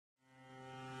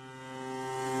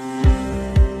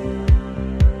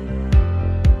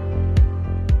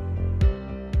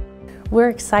We're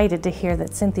excited to hear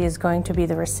that Cynthia is going to be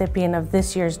the recipient of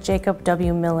this year's Jacob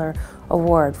W. Miller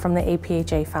Award from the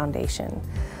APHA Foundation.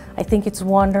 I think it's a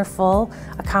wonderful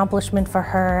accomplishment for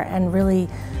her and really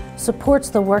supports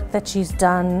the work that she's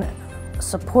done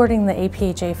supporting the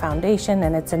APHA Foundation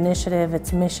and its initiative,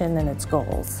 its mission, and its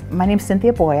goals. My name is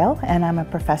Cynthia Boyle, and I'm a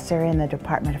professor in the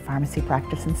Department of Pharmacy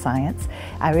Practice and Science.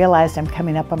 I realized I'm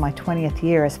coming up on my 20th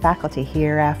year as faculty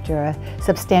here after a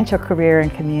substantial career in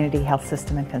community health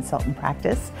system and consultant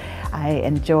practice. I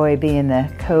enjoy being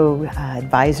the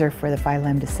co-advisor for the Phi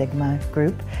Lambda Sigma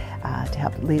group to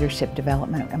help leadership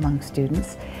development among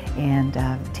students and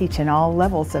teach in all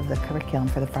levels of the curriculum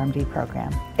for the PharmD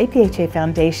program. APHA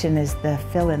Foundation is the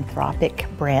philanthropic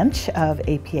branch of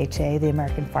APHA, the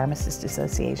American Pharmacists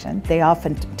Association. They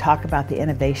often talk about the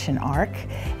innovation arc.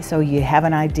 So you have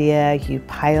an idea, you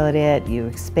pilot it, you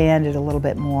expand it a little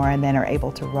bit more, and then are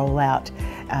able to roll out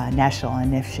national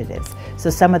initiatives. So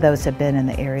some of those have been in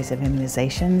the areas of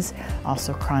immunizations,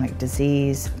 also chronic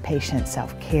disease, patient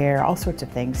self-care, all sorts of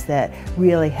things that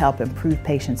really help improve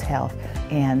patients' health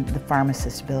and the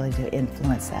pharmacist's ability to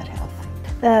influence that health.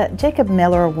 The Jacob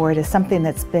Miller Award is something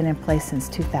that's been in place since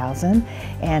 2000,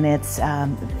 and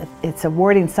it's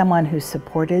awarding someone who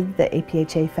supported the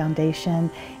APHA Foundation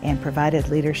and provided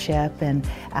leadership. And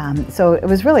so it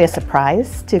was really a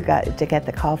surprise to get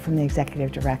the call from the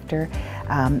executive director.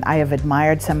 I have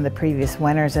admired some of the previous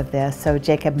winners of this. So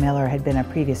Jacob Miller had been a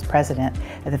previous president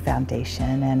of the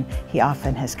foundation, and he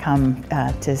often has come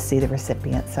to see the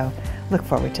recipient. So look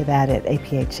forward to that at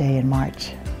APHA in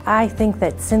March. I think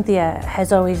that Cynthia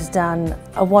has always done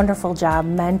a wonderful job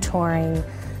mentoring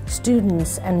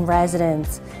students and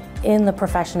residents in the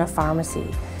profession of pharmacy.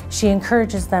 She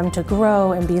encourages them to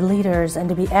grow and be leaders and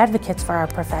to be advocates for our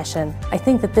profession. I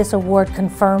think that this award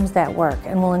confirms that work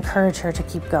and will encourage her to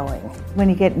keep going. When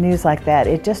you get news like that,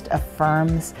 it just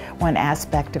affirms one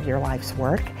aspect of your life's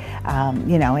work,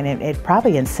 you know, and it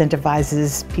probably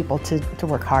incentivizes people to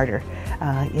work harder,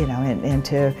 you know, and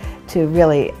to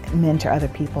really mentor other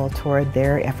people toward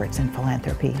their efforts in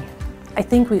philanthropy. I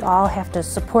think we all have to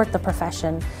support the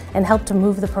profession and help to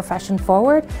move the profession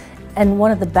forward. And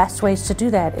one of the best ways to do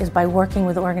that is by working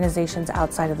with organizations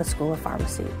outside of the School of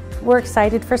Pharmacy. We're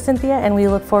excited for Cynthia, and we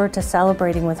look forward to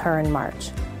celebrating with her in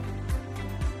March.